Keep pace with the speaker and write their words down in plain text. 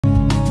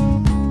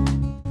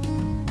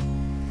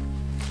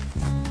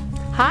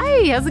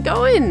Hi, how's it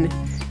going?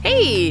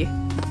 Hey,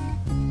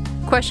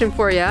 question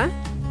for ya.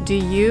 Do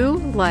you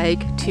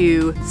like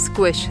to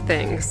squish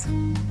things?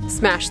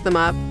 Smash them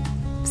up,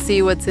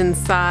 see what's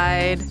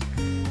inside?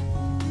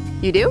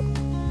 You do?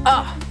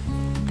 Oh,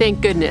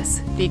 thank goodness,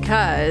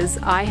 because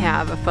I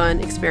have a fun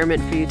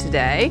experiment for you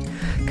today.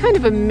 Kind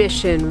of a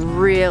mission,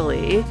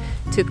 really,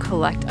 to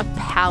collect a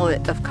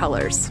palette of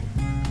colors.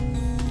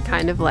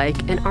 Kind of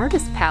like an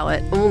artist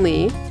palette,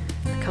 only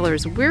the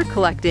colors we're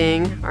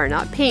collecting are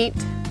not paint.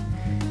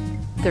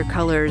 They're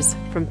colors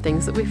from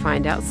things that we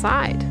find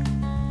outside.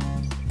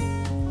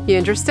 You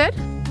interested?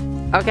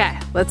 Okay,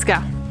 let's go.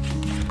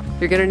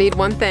 You're gonna need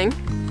one thing.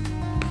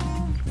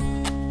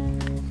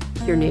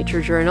 Your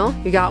nature journal.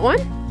 You got one?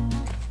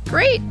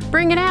 Great,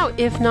 bring it out.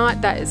 If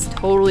not, that is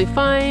totally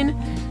fine.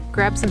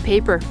 Grab some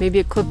paper, maybe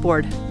a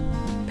clipboard.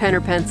 Pen or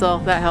pencil,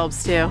 that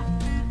helps too.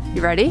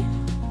 You ready?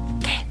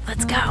 Okay,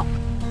 let's go.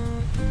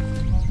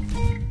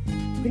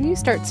 When you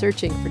start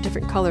searching for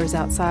different colors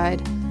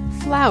outside,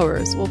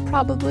 flowers will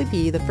probably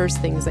be the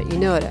first things that you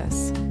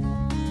notice.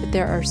 But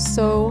there are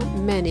so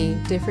many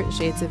different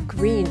shades of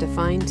green to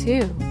find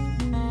too.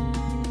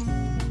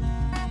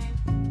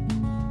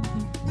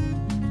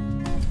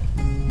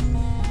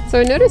 So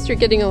I noticed you're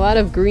getting a lot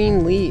of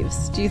green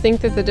leaves. Do you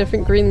think that the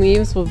different green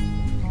leaves will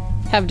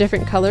have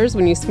different colors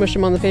when you smush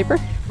them on the paper?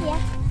 Yeah.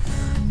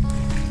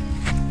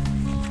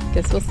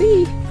 Guess we'll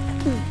see.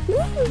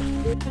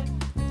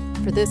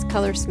 For this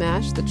color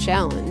smash, the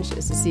challenge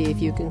is to see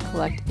if you can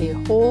collect a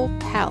whole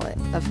palette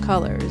of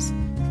colors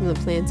from the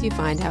plants you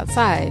find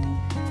outside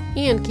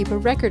and keep a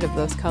record of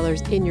those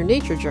colors in your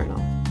nature journal.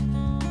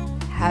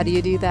 How do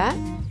you do that?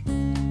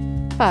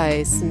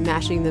 By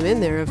smashing them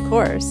in there, of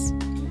course,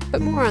 but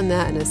more on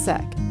that in a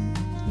sec.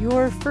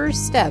 Your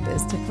first step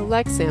is to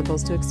collect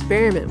samples to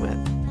experiment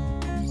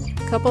with.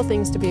 A couple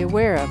things to be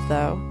aware of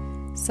though.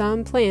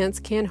 Some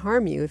plants can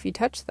harm you if you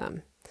touch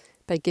them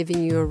by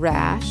giving you a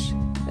rash,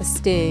 a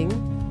sting,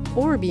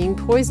 or being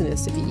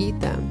poisonous if you eat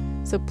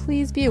them. So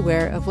please be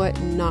aware of what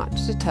not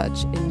to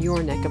touch in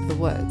your neck of the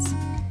woods.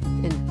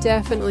 And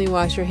definitely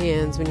wash your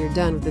hands when you're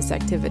done with this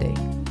activity.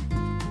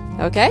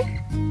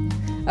 Okay?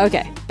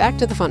 Okay, back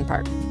to the fun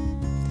part.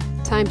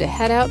 Time to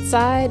head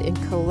outside and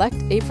collect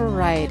a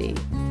variety.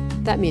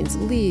 That means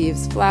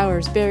leaves,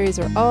 flowers, berries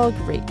are all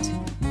great.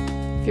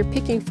 If you're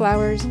picking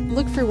flowers,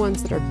 look for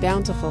ones that are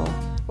bountiful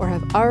or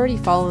have already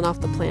fallen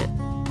off the plant.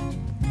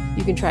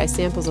 You can try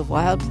samples of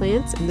wild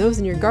plants and those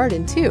in your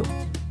garden too.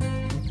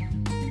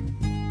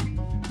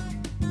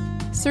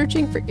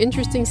 Searching for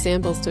interesting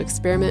samples to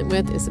experiment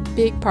with is a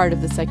big part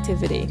of this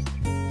activity.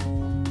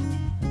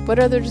 What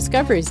other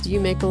discoveries do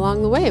you make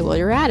along the way while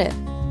you're at it?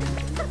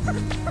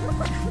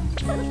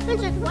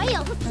 There's a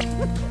whale.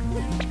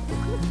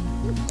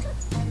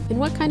 And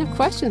what kind of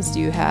questions do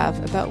you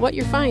have about what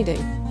you're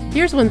finding?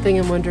 Here's one thing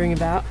I'm wondering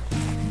about.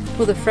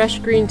 Will the fresh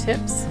green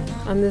tips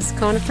on this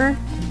conifer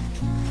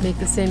make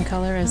the same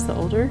color as the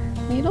older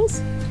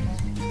needles?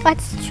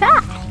 Let's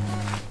try.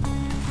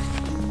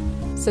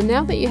 So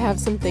now that you have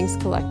some things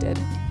collected,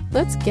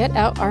 let's get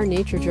out our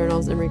nature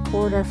journals and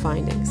record our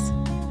findings.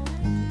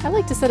 I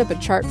like to set up a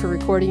chart for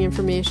recording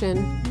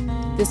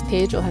information. This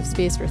page will have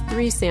space for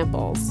 3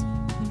 samples.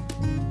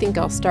 I think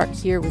I'll start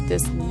here with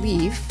this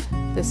leaf.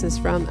 This is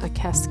from a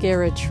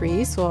cascara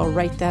tree, so I'll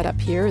write that up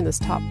here in this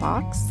top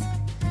box.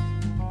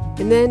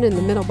 And then in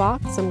the middle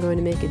box, I'm going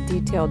to make a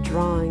detailed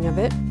drawing of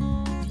it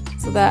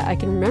so that I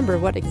can remember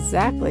what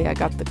exactly I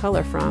got the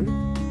color from.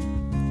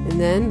 And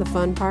then the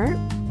fun part,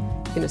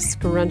 I'm going to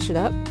scrunch it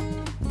up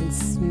and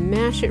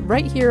smash it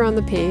right here on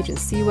the page and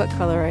see what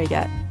color I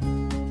get.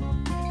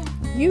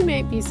 You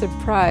may be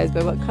surprised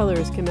by what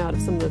colors come out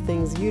of some of the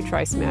things you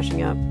try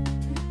smashing up.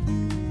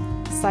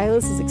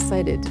 Silas is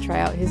excited to try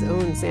out his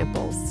own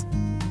samples.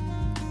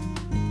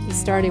 He's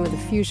starting with a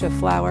fuchsia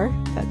flower.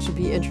 That should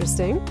be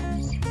interesting.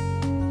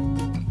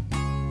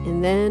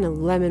 And then a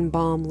lemon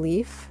balm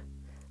leaf.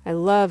 I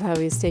love how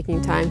he's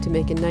taking time to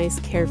make a nice,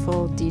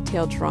 careful,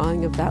 detailed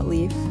drawing of that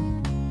leaf.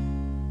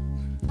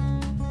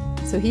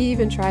 So he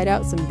even tried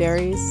out some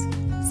berries,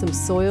 some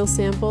soil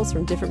samples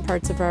from different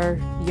parts of our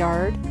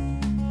yard,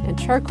 and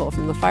charcoal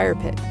from the fire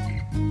pit.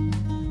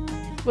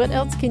 What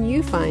else can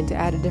you find to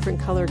add a different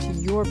color to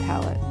your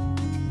palette?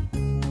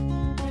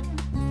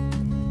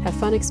 Have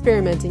fun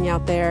experimenting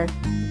out there.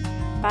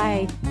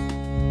 Bye!